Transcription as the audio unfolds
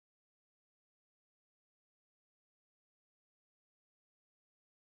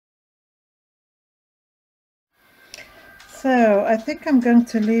So I think I'm going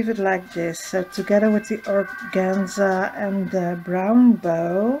to leave it like this. So together with the organza and the brown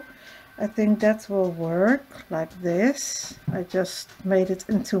bow, I think that will work like this. I just made it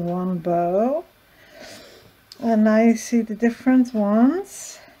into one bow. And now you see the different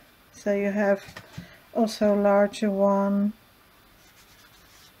ones. So you have also a larger one.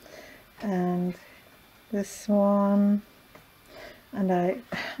 And this one. And I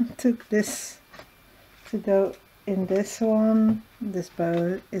took this to go in this one. This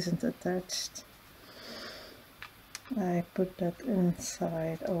bow isn't attached. I put that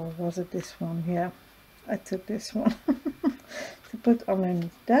inside, or was it this one? Yeah, I took this one to put on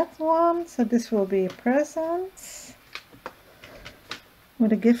that one. So this will be a present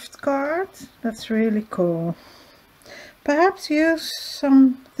with a gift card. That's really cool. Perhaps use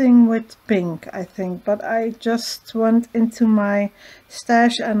something with pink, I think, but I just went into my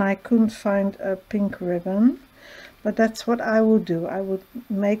stash and I couldn't find a pink ribbon. But that's what I would do. I would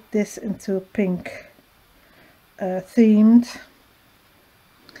make this into a pink themed,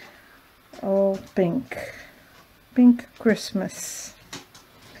 all pink Christmas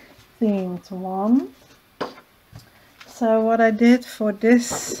themed one. So what I did for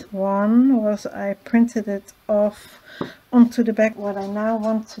this one was I printed it off onto the back. What I now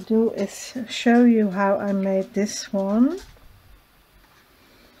want to do is show you how I made this one.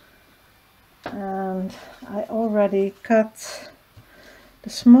 And I already cut the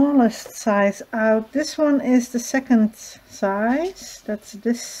smallest size out. This one is the second size, that's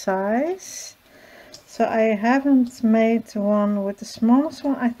this size. So I haven't made one with the smallest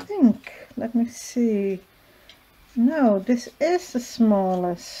one, I think. Let me see. No, this is the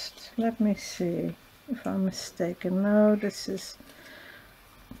smallest. Let me see if I'm mistaken. No, this is,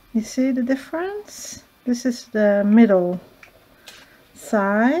 you see the difference? This is the middle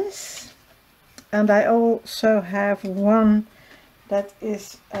size. And I also have one that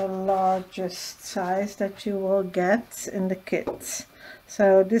is a largest size that you will get in the kit.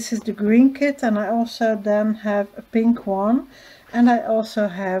 So this is the green kit, and I also then have a pink one, and I also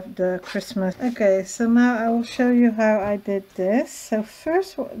have the Christmas. Okay, so now I will show you how I did this. So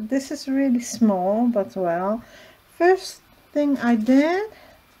first, this is really small, but well, first thing I did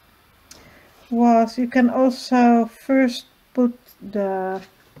was, you can also first put the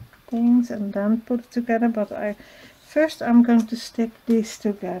things and then put it together, but first I'm going to stick these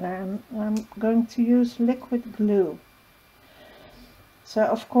together, and I'm going to use liquid glue. So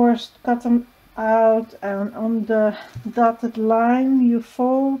of course cut them out, and on the dotted line you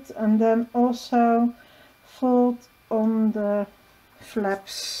fold, and then also fold on the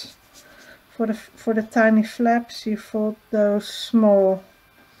flaps. For the tiny flaps you fold those small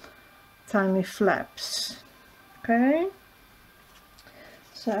tiny flaps. Okay,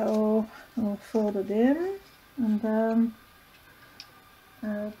 so I'll fold it in and then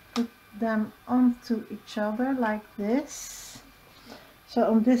put them onto each other like this. So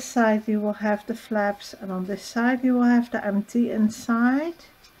on this side you will have the flaps, and on this side you will have the empty inside.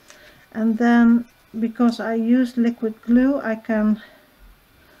 And then, because I used liquid glue, I can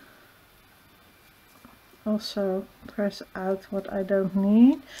also press out what I don't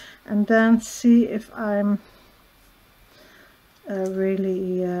need, and then see if I'm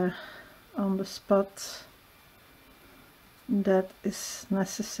really on the spot that is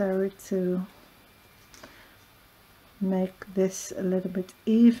necessary to make this a little bit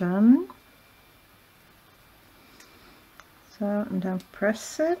even. So, and then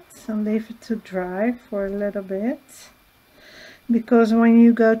press it and leave it to dry for a little bit, because when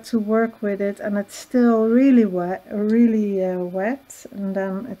you go to work with it and it's still really wet, wet, and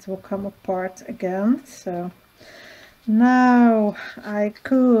then it will come apart again. So now I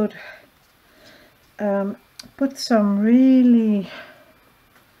could put some really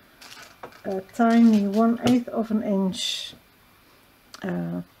tiny 1/8 of an inch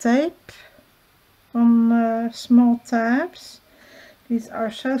tape on small tabs. These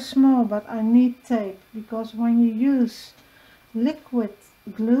are so small, but I need tape, because when you use liquid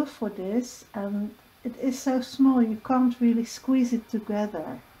glue for this, and it is so small, you can't really squeeze it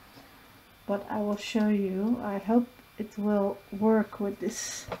together. But I will show you. I hope it will work with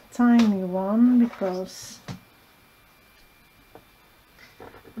this tiny one, because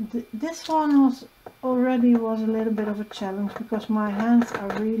this one was a little bit of a challenge, because my hands are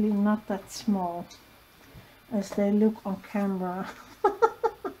really not that small as they look on camera.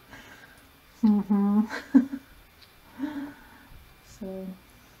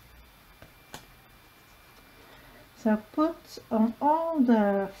 So put on all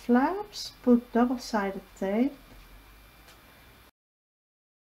the flaps, put double-sided tape.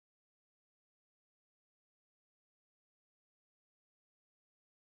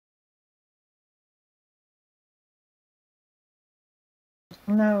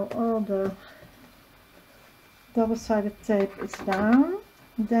 Now all the double-sided tape is down.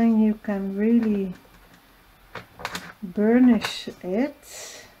 Then you can really burnish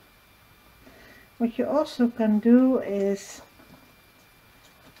it. What you also can do is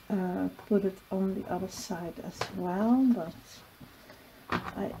put it on the other side as well, but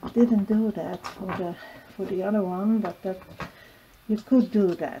I didn't do that for the other one, but that you could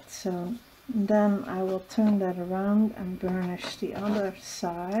do that. So then I will turn that around and burnish the other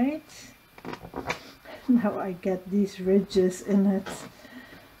side. Now I get these ridges in it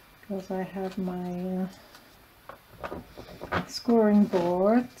because I have my scoring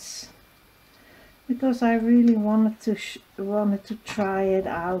boards, because I really wanted to try it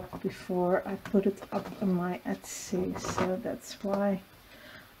out before I put it up on my Etsy. So that's why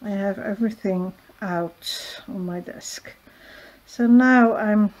I have everything out on my desk. So now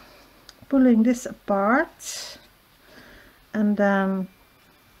I'm pulling this apart and then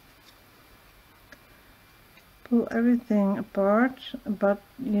pull everything apart, but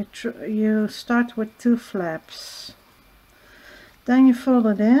you start with 2 flaps. Then you fold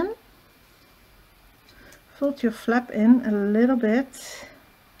it in, fold your flap in a little bit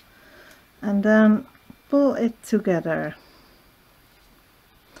and then pull it together.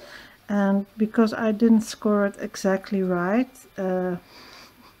 And because I didn't score it exactly right,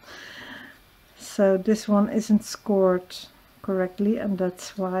 so this one isn't scored correctly, and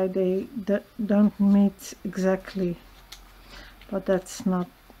that's why they don't meet exactly, but that's not,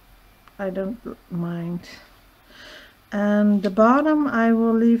 I don't mind. And the bottom I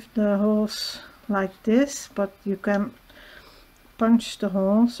will leave the holes like this, but you can punch the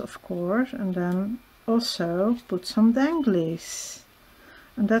holes of course, and then also put some danglies,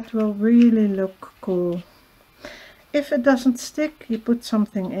 and that will really look cool. If it doesn't stick, you put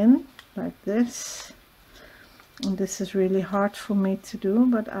something in like this, and this is really hard for me to do,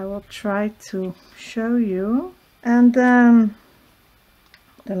 but I will try to show you. And then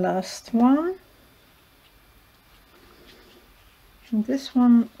the last one, and this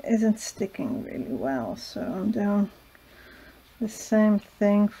one isn't sticking really well, so I'm doing the same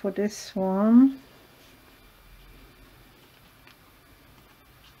thing for this one.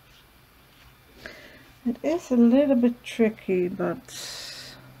 It is a little bit tricky, but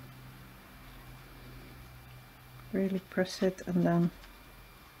really press it and then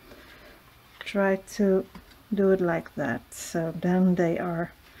try to do it like that. So then they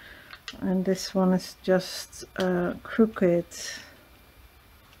are, and this one is just crooked.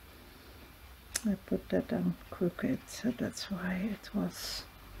 I put that on crooked, so that's why it was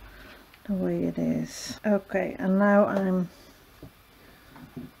the way it is. Okay, and now I'm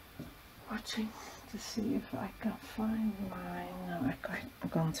watching to see if I can find mine. No, I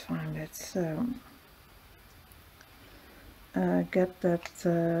can't find it. So get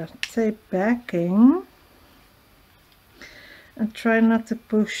that tape backing and try not to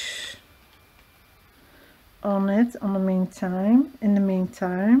push on it in the meantime,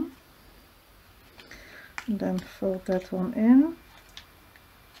 and then fold that one in,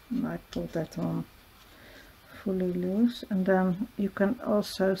 and I pulled that one fully loose, and then you can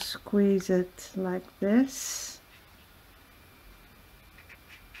also squeeze it like this,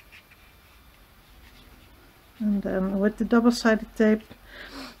 and then with the double-sided tape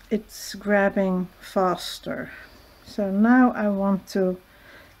it's grabbing faster. So now I want to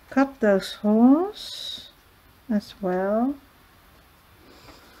cut those holes as well,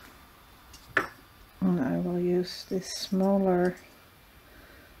 and I will use this smaller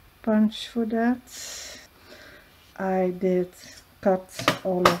punch for that. I did cut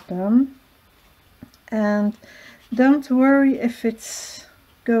all of them, and don't worry if it's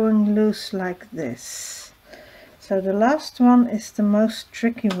going loose like this. So the last one is the most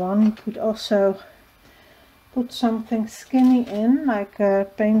tricky one. You could also put something skinny in, like a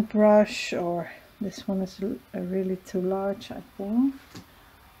paintbrush, or this one is really too large, I think.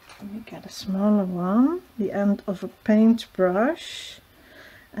 Let me get a smaller one, the end of a paintbrush,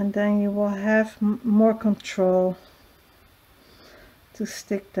 and then you will have more control to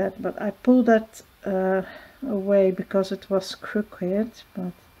stick that. But I pulled that away because it was crooked,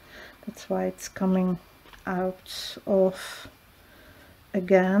 but that's why it's coming out of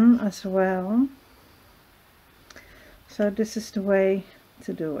again as well. So this is the way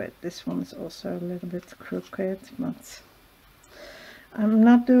to do it. This one is also a little bit crooked, but I'm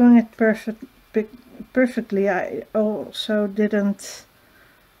not doing it perfectly. I also didn't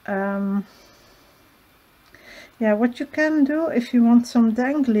yeah, what you can do if you want some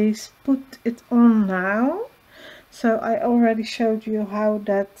danglies, put it on now. So I already showed you how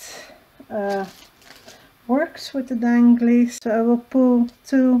that works with the dangly. So I will pull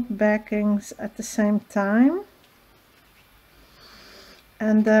 2 backings at the same time,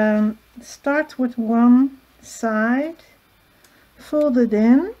 and then start with one side, fold it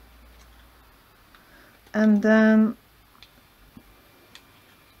in, and then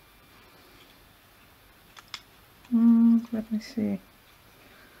let me see,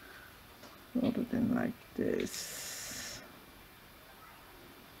 fold it in like this,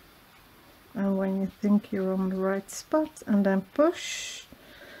 and when you think you're on the right spot, and then push.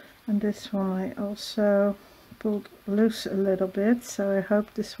 And this one I also pulled loose a little bit, so I hope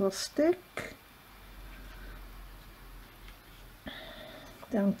this will stick.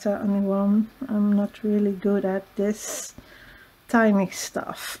 Don't tell anyone, I'm not really good at this tiny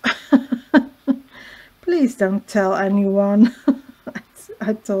stuff. Please don't tell anyone.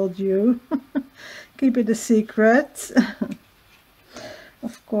 I told you. Keep it a secret.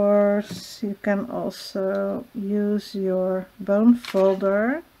 Of course, you can also use your bone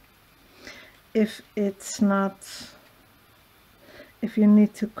folder if it's not, if you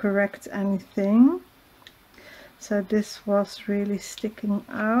need to correct anything. So this was really sticking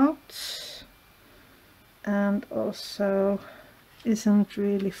out and also isn't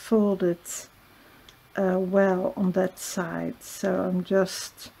really folded well on that side, so I'm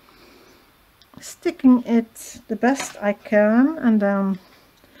just sticking it the best I can, and then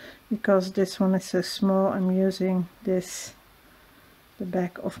because this one is so small, I'm using this, the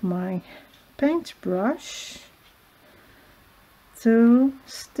back of my paintbrush, to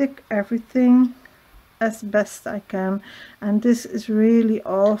stick everything as best I can. And this is really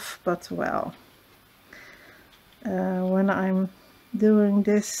off, but well, when I'm doing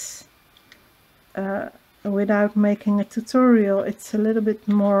this without making a tutorial, it's a little bit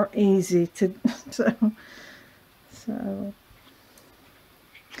more easy to so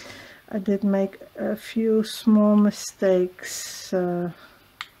I did make a few small mistakes,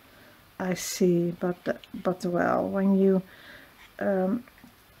 I see, but well, when you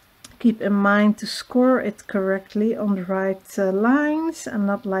keep in mind to score it correctly on the right lines and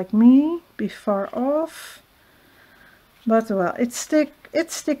not like me, be far off. But well, it's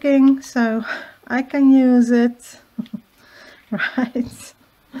sticking, so I can use it. Right.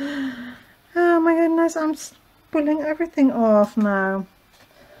 Oh my goodness, I'm pulling everything off now.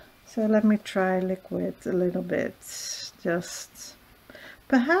 So let me try liquid a little bit. Just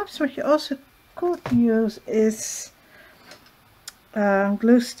perhaps what you also could use is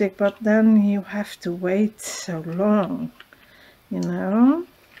glue stick, but then you have to wait so long, you know.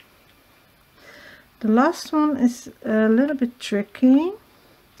 The last one is a little bit tricky,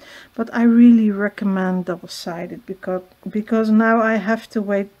 but I really recommend double-sided because now I have to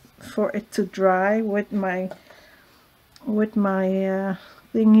wait for it to dry with my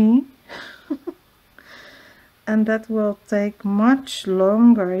thingy. And that will take much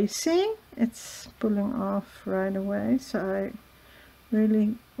longer. You see, it's pulling off right away, so I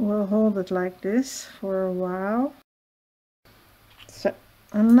really will hold it like this for a while. So,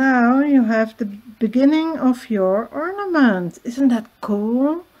 and now you have the beginning of your ornament. Isn't that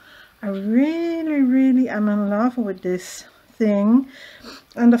cool? I really am in love with this thing.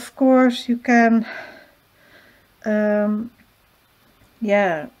 And of course you can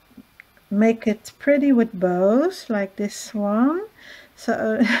yeah, make it pretty with bows like this one.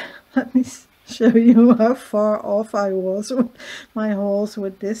 So let me show you how far off I was with my holes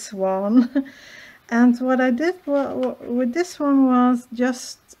with this one. And what I did with this one was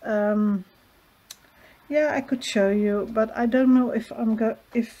just yeah, I could show you, but I don't know if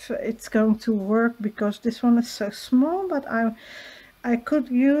if it's going to work because this one is so small. But I could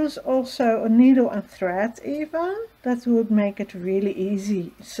use also a needle and thread even. That would make it really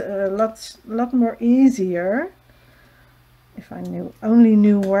easy. It's a lot more easier if I only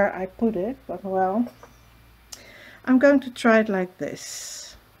knew where I put it. But well, I'm going to try it like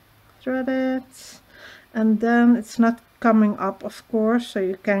this. Thread it, and then it's not coming up, of course, so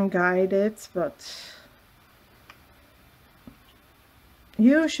you can guide it, but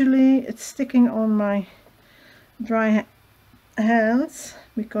usually it's sticking on my dry hands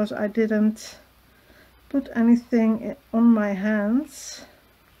because I didn't put anything on my hands,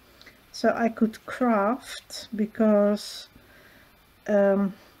 so I could craft, because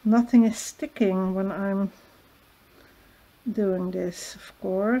nothing is sticking when I'm doing this, of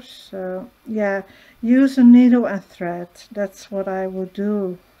course. So yeah, use a needle and thread. That's what I would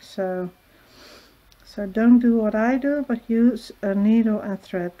do. So don't do what I do, but use a needle and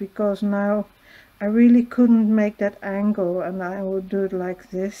thread, because now I really couldn't make that angle, and I will do it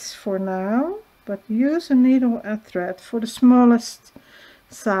like this for now. But use a needle and thread for the smallest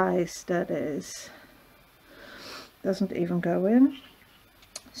size, that is. doesn't even go in.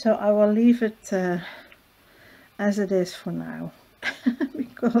 So I will leave it as it is for now,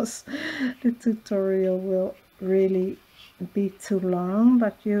 because the tutorial will really be too long,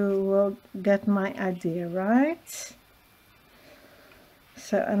 but you will get my idea, right?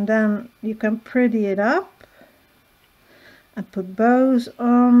 So, and then you can pretty it up and put bows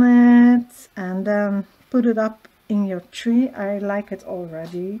on it, and then put it up in your tree. I like it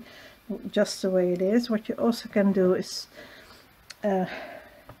already just the way it is. What you also can do is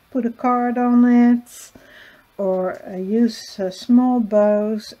put a card on it, or use small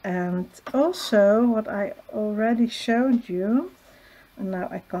bows. And also what I already showed you, and now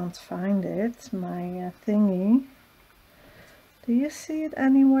I can't find it, my thingy. Do you see it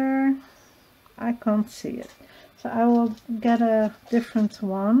anywhere? I can't see it, so I will get a different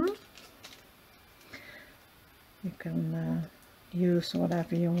one. You can use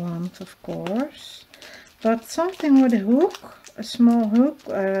whatever you want, of course, but something with a hook, a small hook.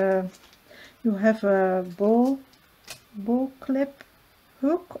 You have a ball clip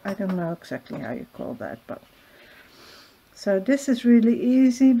hook, I don't know exactly how you call that, but so this is really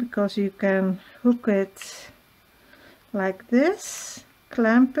easy because you can hook it like this,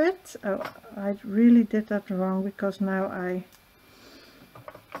 clamp it. Oh, I really did that wrong, because now I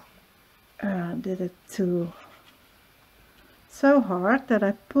did it too so hard that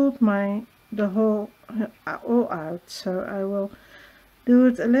I pulled the whole all out. So I will do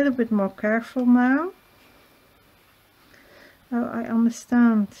it a little bit more careful now. Oh, I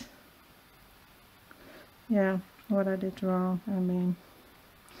understand. Yeah, what I did wrong, I mean.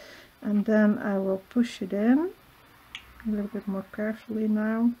 And then I will push it in a little bit more carefully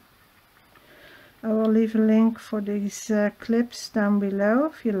now. I will leave a link for these clips down below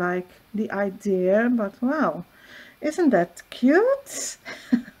if you like the idea, but wow, isn't that cute?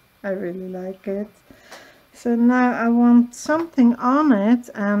 I really like it. So now I want something on it,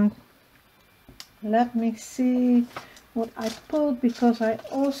 and let me see what I pulled, because I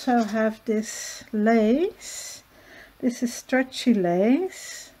also have this lace. This is stretchy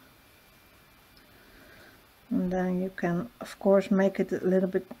lace, and then you can of course make it a little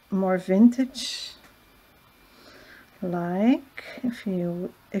bit more vintage, like if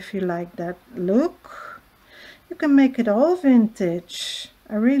you like that look, you can make it all vintage.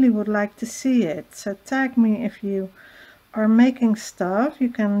 I really would like to see it, so tag me if you are making stuff. You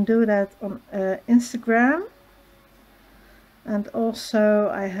can do that on Instagram, and also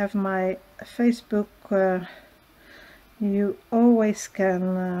I have my Facebook. You always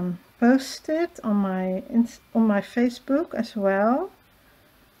can post it on my Facebook as well,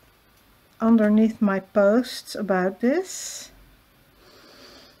 underneath my posts about this.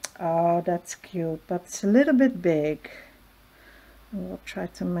 Oh, that's cute, but it's a little bit big. We'll try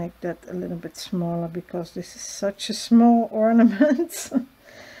to make that a little bit smaller, because this is such a small ornament.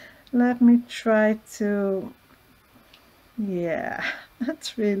 Let me try to, yeah,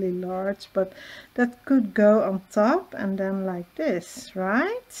 that's really large, but that could go on top and then like this,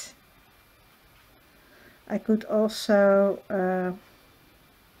 right? I could also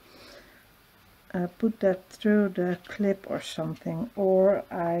put that through the clip or something, or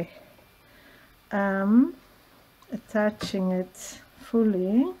I am attaching it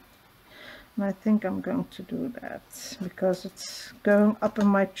fully, and I think I'm going to do that because it's going up in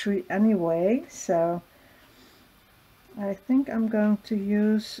my tree anyway. So I think I'm going to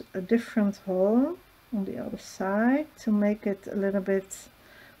use a different hole on the other side to make it a little bit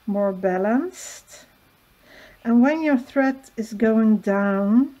more balanced. And when your thread is going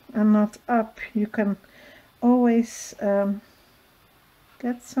down and not up, you can always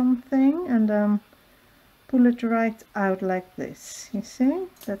get something and then pull it right out like this. You see,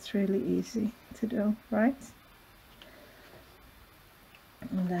 that's really easy to do, right?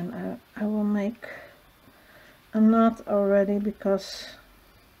 And then I will make a knot already, because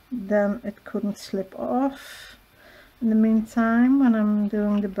then it couldn't slip off in the meantime when I'm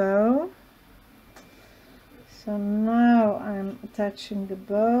doing the bow. So now I'm attaching the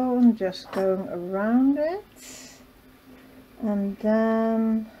bow and just going around it, and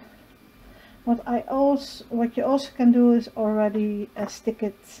then what you also can do is already stick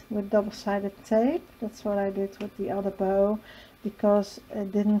it with double-sided tape. That's what I did with the other bow, because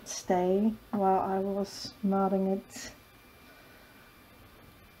it didn't stay while I was knotting it.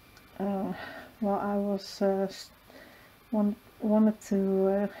 While I was wanted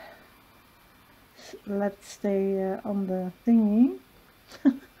to let it stay on the thingy.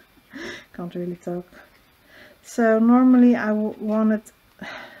 Can't really talk. So normally I would want it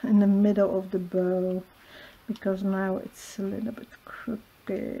in the middle of the bow, because now it's a little bit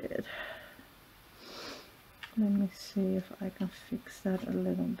crooked. Let me see if I can fix that a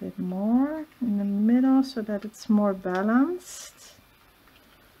little bit more in the middle so that it's more balanced.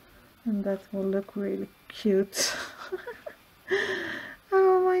 And that will look really cute.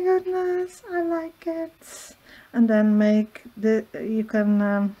 Oh my goodness, I like it. And then you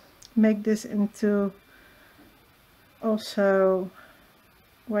can make this into also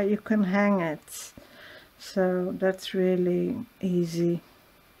where you can hang it. So that's really easy.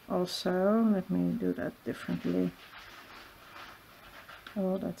 Also, let me do that differently.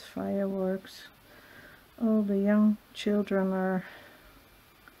 Oh, that's fireworks. All the young children are,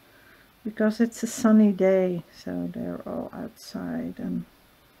 because it's a sunny day, so they're all outside, and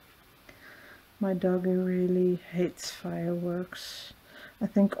my doggy really hates fireworks. I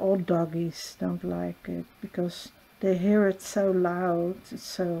think all doggies don't like it because they hear it so loud,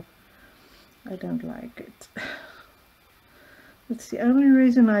 so I don't like it. It's the only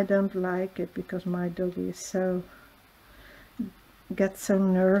reason I don't like it, because my doggy is gets so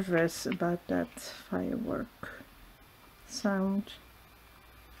nervous about that firework sound.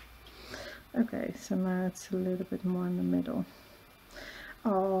 Okay, so now it's a little bit more in the middle.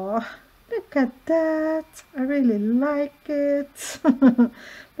 Oh, look at that! I really like it.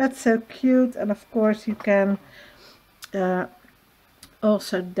 That's so cute. And of course you can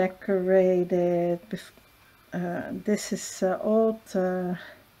also decorate it. This is old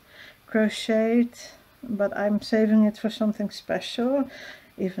crocheted, but I'm saving it for something special.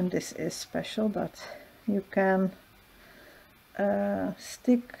 Even this is special, but you can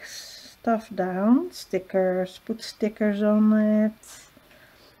stick stuff down, stickers, put stickers on it,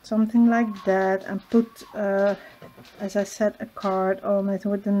 something like that, and put as I said, a card on it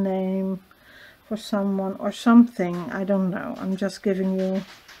with the name for someone or something. I don't know, I'm just giving you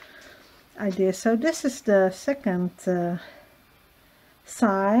ideas. So this is the second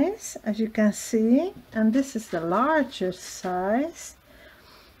size, as you can see, and this is the largest size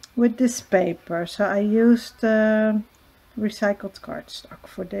with this paper. So I used recycled cardstock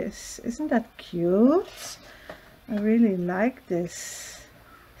for this. Isn't that cute? I really like this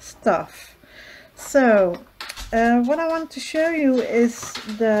stuff. So what I want to show you is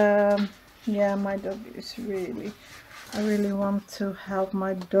my dog is really, I really want to help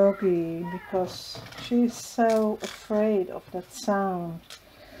my doggy because she's so afraid of that sound.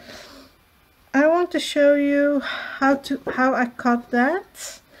 I want to show you how I cut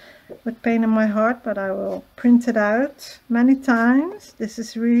that with pain in my heart, but I will print it out many times. This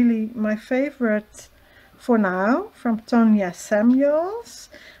is really my favorite for now, from Tonya Samuels.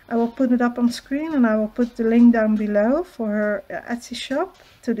 I will put it up on screen, and I will put the link down below for her Etsy shop,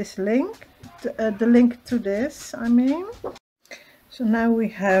 to this link, the link to this, I mean. So now we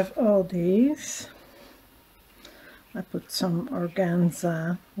have all these. I put some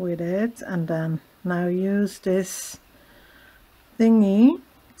organza with it, and then now use this thingy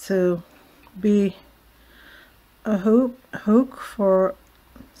to be a hook for,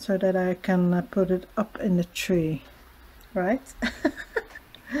 so that I can put it up in the tree, right?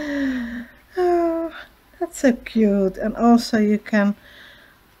 Oh, that's so cute. And also you can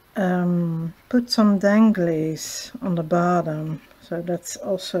put some danglies on the bottom, so that's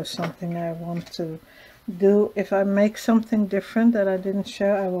also something I want to do. If I make something different that I didn't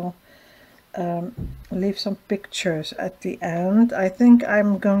show, I will leave some pictures at the end. I think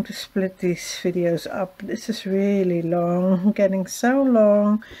I'm going to split these videos up. This is really long, getting so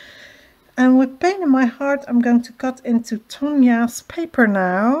long, and with pain in my heart I'm going to cut into Tonya's paper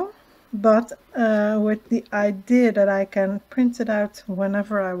now, but with the idea that I can print it out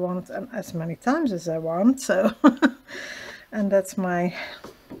whenever I want and as many times as I want. So and that's my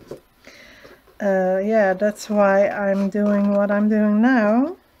yeah, that's why I'm doing what I'm doing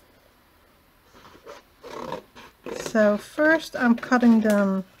now. So first I'm cutting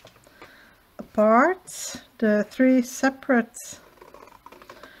them apart, the 3 separate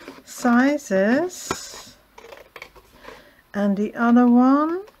sizes, and the other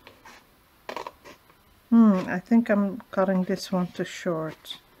one, I think I'm cutting this one too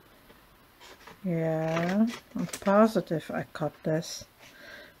short. Yeah, I'm positive I cut this.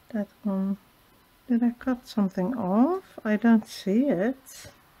 That one, did I cut something off? I don't see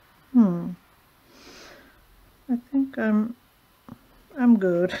it. I think I'm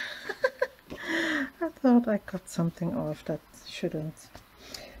good. I thought I cut something off that shouldn't.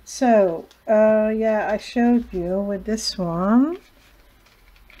 So yeah, I showed you with this one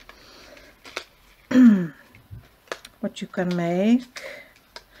what you can make.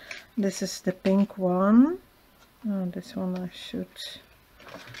 This is the pink one. This one I should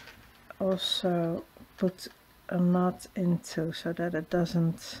also put a knot into so that it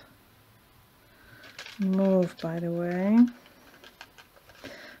doesn't move, by the way.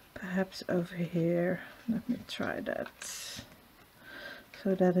 Perhaps over here. Let me try that.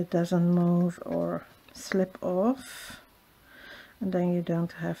 So that it doesn't move or slip off. And then you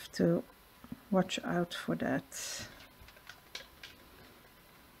don't have to watch out for that.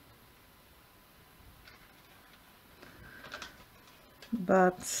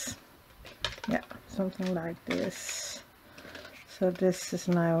 But yeah, something like this. So this is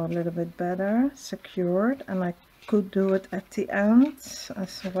now a little bit better secured, and I could do it at the end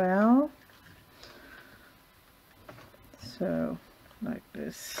as well. So like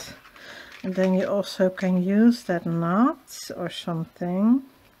this. And then you also can use that knot or something.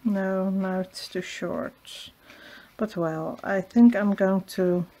 No, now it's too short. But well, I think I'm going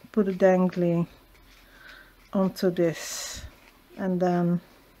to put a dangly onto this. And then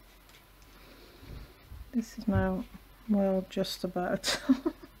this is now, well, just about.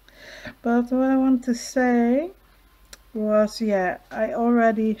 But what I want to say was, yeah, I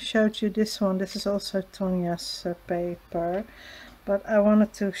already showed you this one. This is also Tonya's paper. But I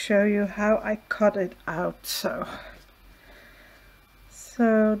wanted to show you how I cut it out. So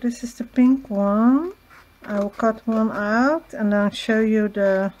this is the pink one. I will cut one out and then show you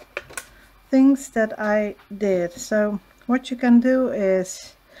the things that I did. So what you can do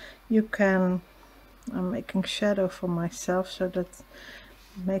is you can, I'm making shadow for myself so that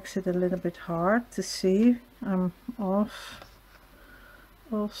makes it a little bit hard to see. I'm off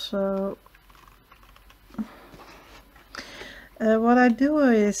also. What I do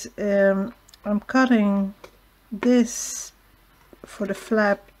is I'm cutting this for the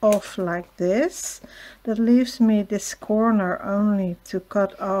flap off like this. That leaves me this corner only to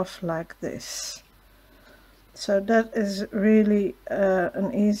cut off like this. So that is really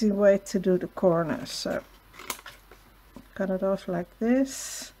an easy way to do the corners. So cut it off like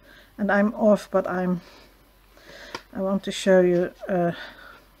this, and I'm off, but I want to show you a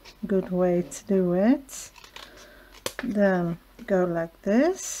good way to do it. Then go like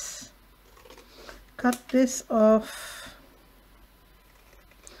this, cut this off.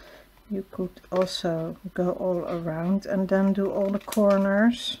 You could also go all around and then do all the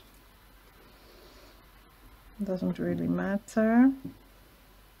corners. Doesn't really matter.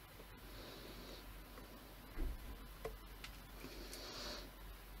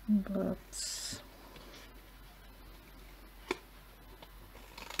 But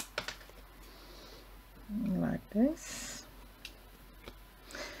like this,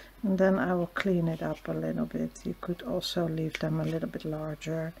 and then I will clean it up a little bit. You could also leave them a little bit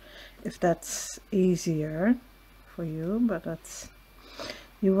larger if that's easier for you, but that's,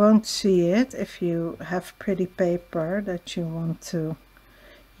 you won't see it if you have pretty paper that you want to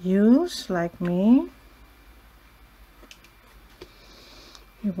use like me.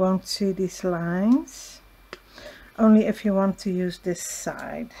 You won't see these lines, only if you want to use this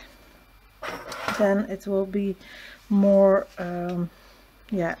side. Then it will be more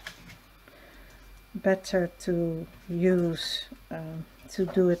yeah, better to use to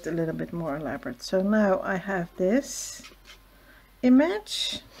do it a little bit more elaborate. So now I have this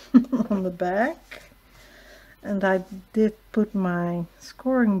image on the back, and I did put my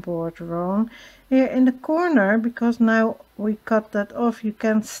scoring board wrong here in the corner, because now we cut that off, you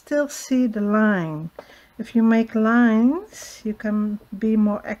can still see the line. If you make lines, you can be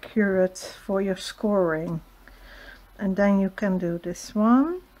more accurate for your scoring. And then you can do this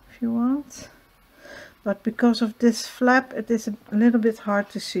one if you want. But because of this flap, it is a little bit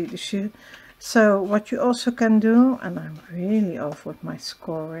hard to see the shoe. So what you also can do, and I'm really off with my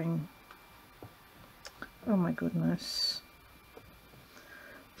scoring. Oh my goodness.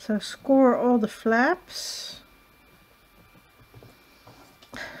 So score all the flaps.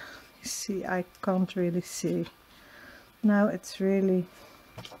 You see, I can't really see. Now it's really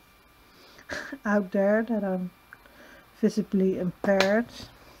out there that I'm visibly impaired,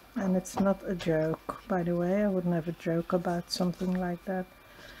 and it's not a joke, by the way. I would never joke about something like that.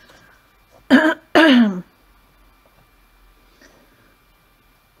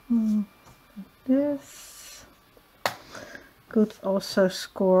 This could also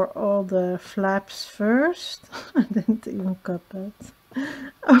score all the flaps first. I didn't even cut that.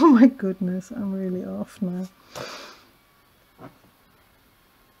 Oh my goodness, I'm really off now.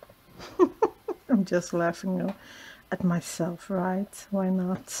 I'm just laughing at myself, right? Why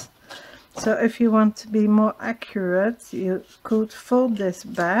not? So if you want to be more accurate, you could fold this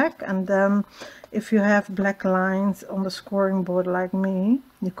back, and then if you have black lines on the scoring board like me,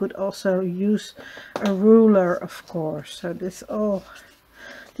 you could also use a ruler, of course. So this all,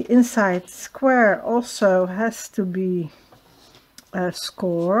 the inside square also has to be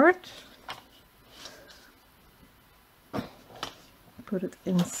scored. put it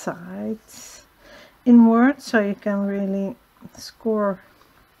inward, so you can really score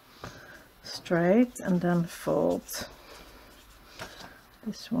straight, and then fold.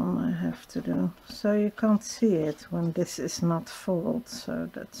 This one I have to do, so you can't see it when this is not folded, so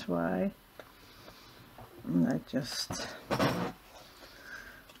that's why. And I just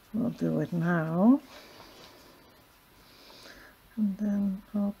will do it now, and then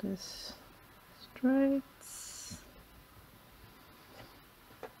hold this straight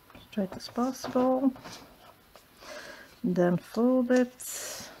as possible, then fold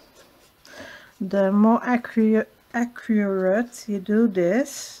it. The more accurate you do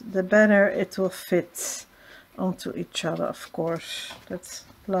this, the better it will fit onto each other, of course. That's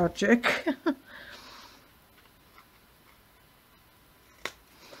logic.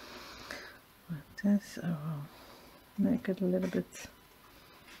 Like this. I will make it a little bit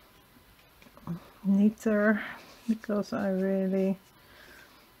neater, because I really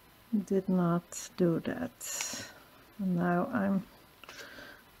did not do that. And now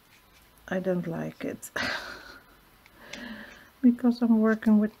I don't like it. Because I'm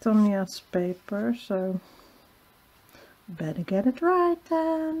working with Tonya's paper, so better get it right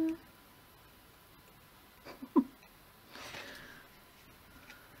then.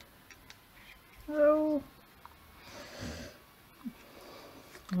 Oh,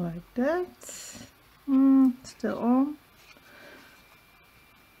 like that. Still on.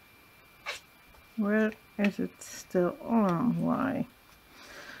 Where is it still on? Why?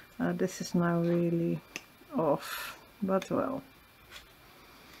 This is now really off, but well,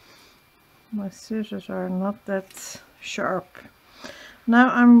 my scissors are not that sharp. Now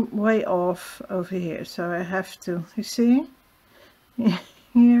I'm way off over here, so I have to, you see,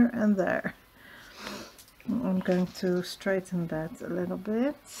 here and there. I'm going to straighten that a little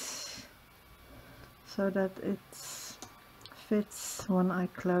bit so that it fits when I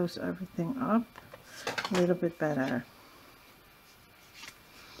close everything up a little bit better.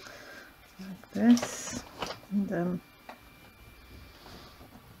 Like this, and then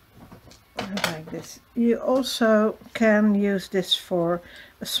like this. You also can use this for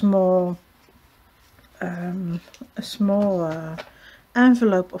a small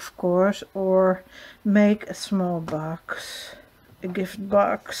envelope, of course, or make a small box, a gift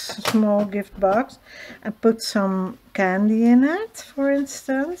box, a small gift box, and put some candy in it, for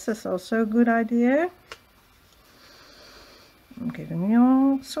instance. That's also a good idea. I'm giving you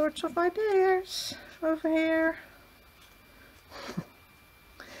all sorts of ideas over here.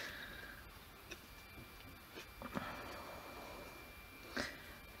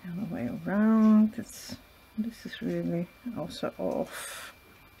 The other way around. This is really also off.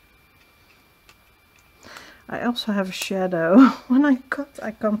 I also have a shadow. When I cut,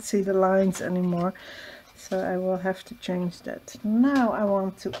 I can't see the lines anymore, so I will have to change that. Now I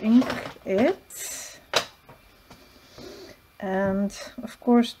want to ink it. And of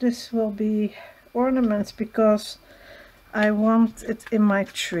course this will be ornaments, because I want it in my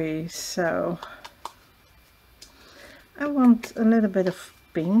tree, so I want a little bit of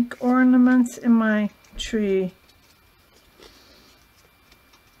pink ornaments in my tree.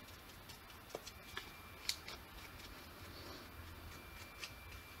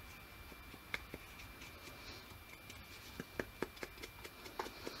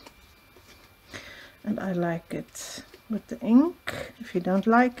 And I like it with the ink. If you don't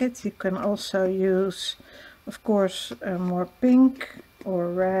like it, you can also use, of course, more pink or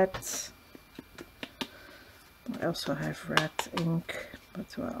red. I also have red ink,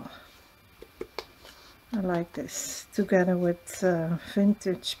 but well, I like this together with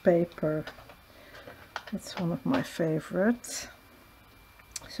vintage paper. That's one of my favorites.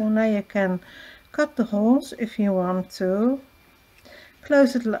 So now you can cut the holes if you want to.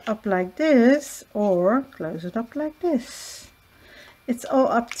 Close it up like this, or close it up like this. It's all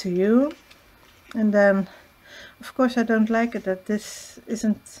up to you. And then, of course, I don't like it that this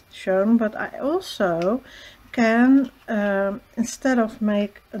isn't shown, but I also can, instead of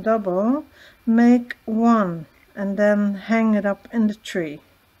make a double, make one and then hang it up in the tree.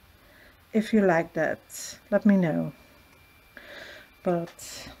 If you like that, let me know.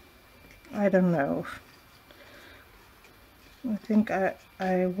 But I don't know. I think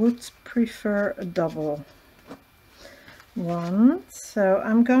I would prefer a double one. So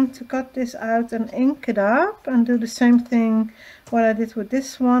I'm going to cut this out and ink it up and do the same thing what I did with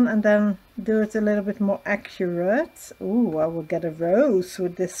this one, and then do it a little bit more accurate. Ooh, I will get a rose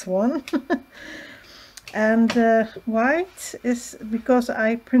with this one. And white is because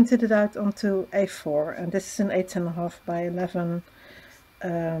I printed it out onto A4, and this is an 8.5 by 11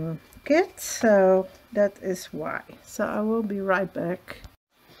 kit, so that is why. So I will be right back.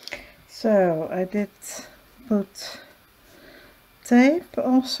 So I did put tape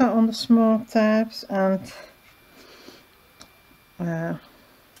also on the small tabs and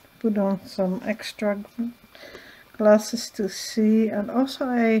put on some extra glasses to see, and also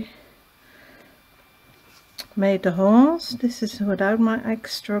I made the holes. This is without my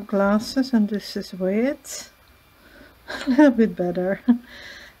extra glasses and this is with. A little bit better.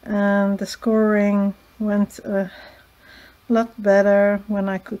 And the scoring went a lot better when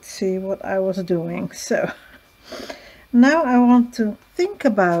I could see what I was doing. So now I want to think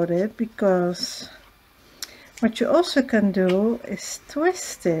about it, because what you also can do is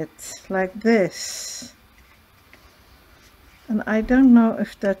twist it like this. And I don't know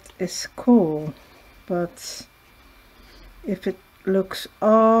if that is cool, but if it looks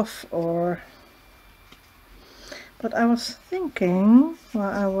off or... But I was thinking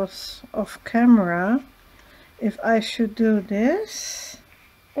while I was off camera if I should do this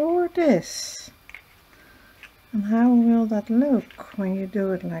or this. And how will that look when you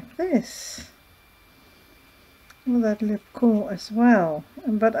do it like this? Will that look cool as well?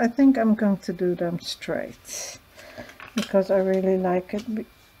 But I think I'm going to do them straight, because I really like it.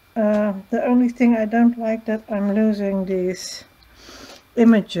 The only thing I don't like that I'm losing these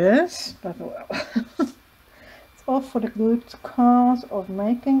images, but well, it's all for the good cause of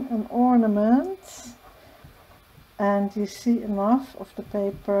making an ornament, and you see enough of the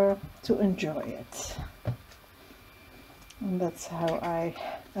paper to enjoy it. And that's how I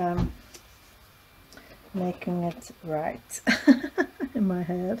am making it right in my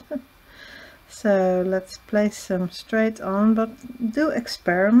head. So let's place them straight on, but do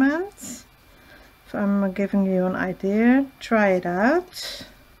experiment. If I'm giving you an idea, try it out.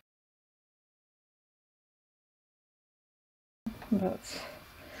 But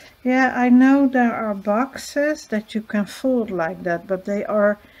yeah, I know there are boxes that you can fold like that, but they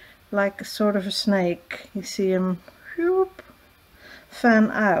are like a sort of a snake. You see them whoop, fan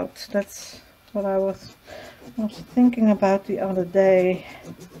out. That's what I was thinking about the other day.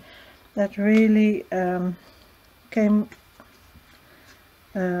 That really came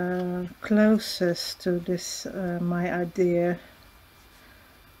closest to this my idea,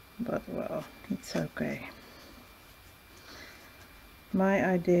 but well, it's okay. My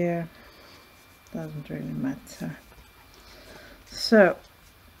idea doesn't really matter. So,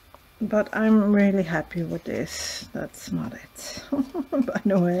 but I'm really happy with this. That's not it. By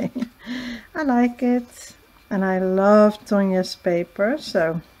the way, I like it, and I love Tonya's paper,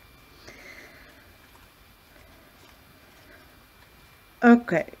 so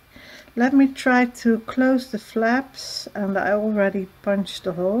okay, let me try to close the flaps, and I already punched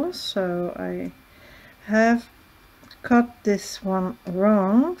the holes, so I have cut this one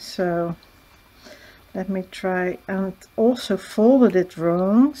wrong, so let me try, and also folded it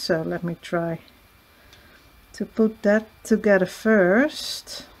wrong, so let me try to put that together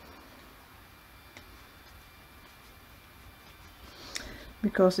first,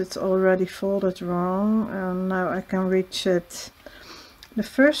 because it's already folded wrong, and now I can reach it. The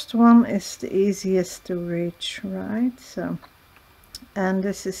first one is the easiest to reach, right? So, and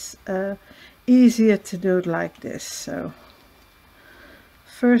this is easier to do it like this. So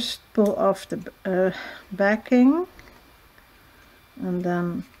first pull off the backing and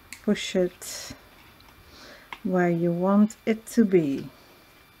then push it where you want it to be.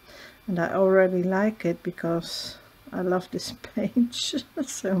 And I already like it because I love this page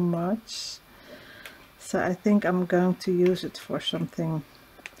so much. So I think I'm going to use it for something,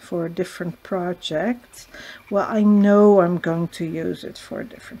 for a different project. Well, I know I'm going to use it for a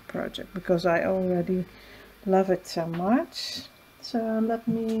different project because I already love it so much. So let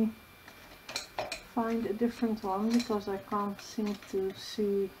me find a different one, because I can't seem to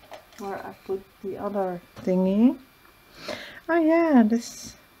see where I put the other thingy. Oh yeah,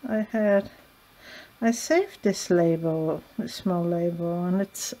 this I saved this label, a small label, and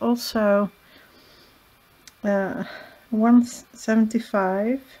it's also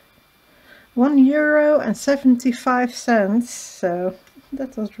 1.75, €1.75, so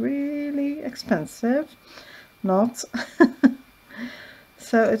that was really expensive. Not.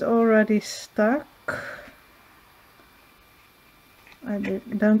 So it already stuck. I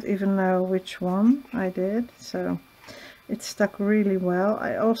don't even know which one I did, so it stuck really well.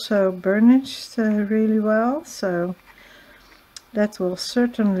 I also burnished really well, so that will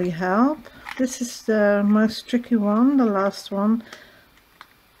certainly help. This is the most tricky one, the last one,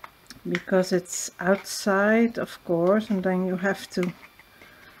 because it's outside, of course, and then you have to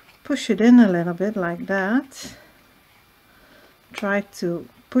push it in a little bit like that. Try to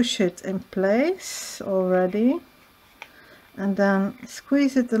push it in place already, and then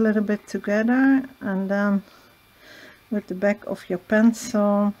squeeze it a little bit together, and then with the back of your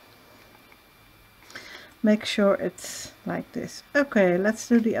pencil make sure it's like this. Okay, let's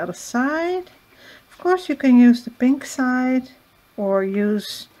do the other side. Of course you can use the pink side, or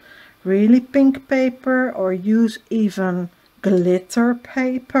use really pink paper, or use even glitter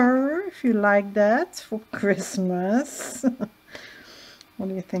paper if you like that for Christmas. What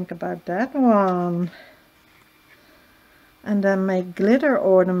do you think about that one? And then make glitter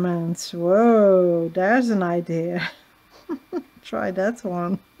ornaments. Whoa, there's an idea. Try that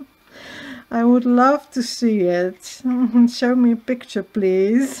one. I would love to see it. Show me a picture,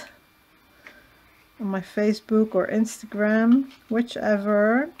 please, on my Facebook or Instagram,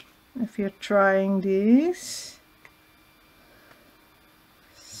 whichever, if you're trying these.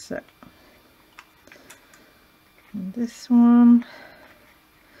 So, and this one,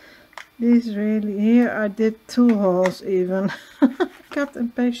 these really, here I did 2 holes even. Got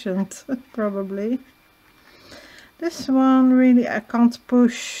impatient probably. This one really I can't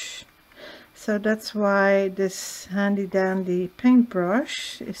push, so that's why this handy dandy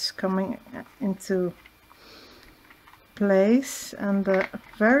paintbrush is coming into place, and the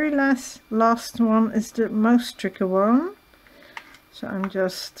very last one is the most tricky one. So I'm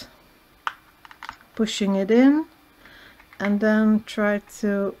just pushing it in, and then try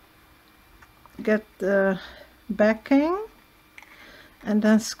to get the backing, and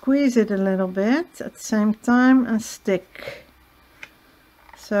then squeeze it a little bit at the same time and stick.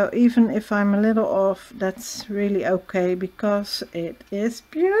 So even if I'm a little off, that's really okay, because it is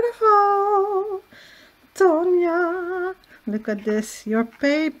beautiful. Tonya, look at this. Your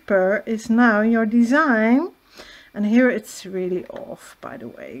paper is now your design, and here it's really off, by the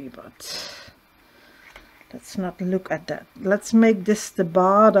way, but let's not look at that. Let's make this the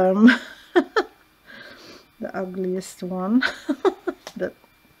bottom. The ugliest one.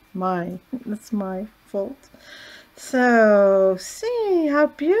 That's my fault. So see how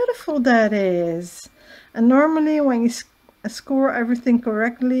beautiful that is. And normally when you score everything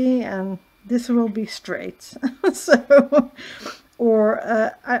correctly, and this will be straight. So, or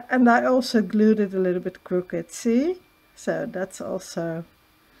and I also glued it a little bit crooked, see? So that's also,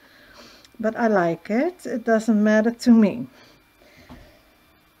 but I like it. It doesn't matter to me.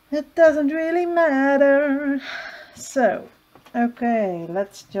 It doesn't really matter. So, okay,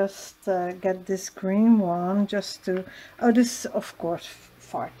 let's just get this green one just to, oh, this is of course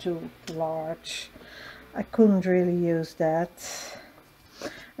far too large. I couldn't really use that.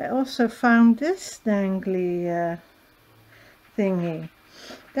 I also found this dangly thingy.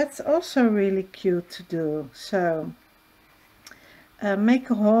 That's also really cute to do. So, make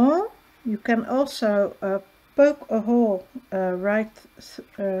a hole. You can also poke a hole right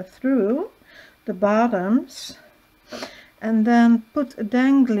through the bottoms, and then put a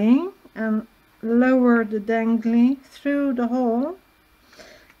dangly and lower the dangly through the hole,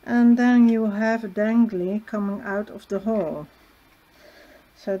 and then you have a dangly coming out of the hole.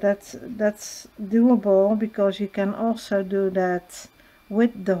 So that's doable, because you can also do that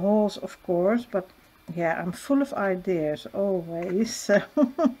with the holes, of course, but yeah, I'm full of ideas always, so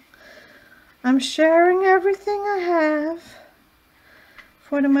I'm sharing everything I have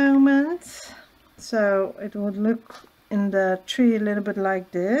for the moment. So it would look in the tree a little bit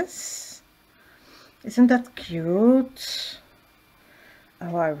like this. Isn't that cute?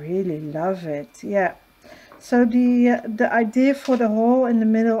 Oh, I really love it. Yeah. So the idea for the hole in the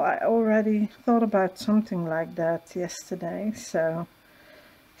middle, I already thought about something like that yesterday. So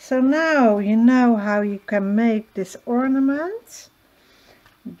now you know how you can make this ornament,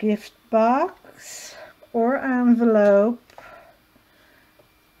 gift box or envelope,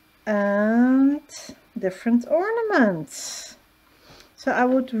 and different ornaments. So I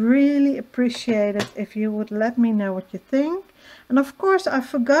would really appreciate it if you would let me know what you think. And of course I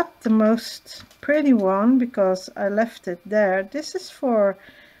forgot the most pretty one, because I left it there. This is for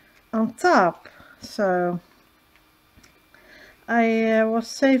on top, so I was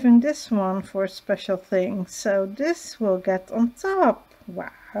saving this one for a special thing. So this will get on top.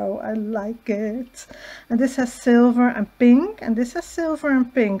 Wow, I like it. And this has silver and pink, and this has silver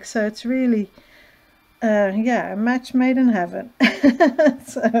and pink, so it's really yeah, a match made in heaven.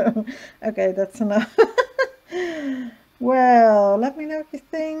 So okay, that's enough. Well, let me know what you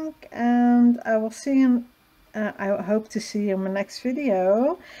think, and I will see you I hope to see you in my next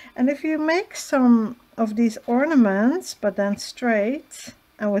video. And if you make some of these ornaments, but then straight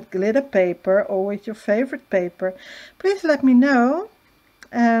and with glitter paper or with your favorite paper, please let me know,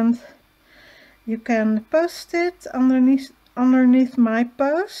 and you can post it underneath underneath my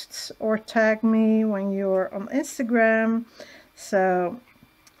posts or tag me when you're on Instagram. So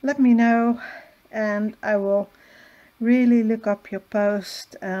let me know and I will really look up your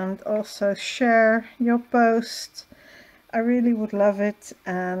post and also share your post. I really would love it,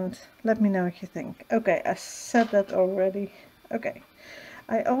 and let me know what you think. Okay, I said that already. Okay,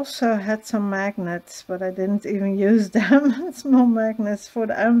 I also had some magnets, but I didn't even use them. Small magnets for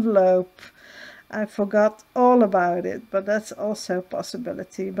the envelope. I forgot all about it, but that's also a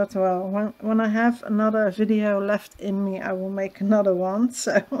possibility. But well, when I have another video left in me, I will make another one.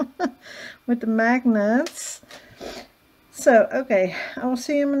 So with the magnets. So, okay, I will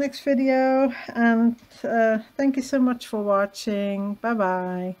see you in the next video, and thank you so much for watching.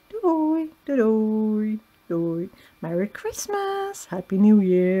 Bye-bye. Doei, doei, doei. Merry Christmas, Happy New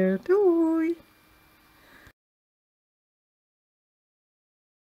Year, doei.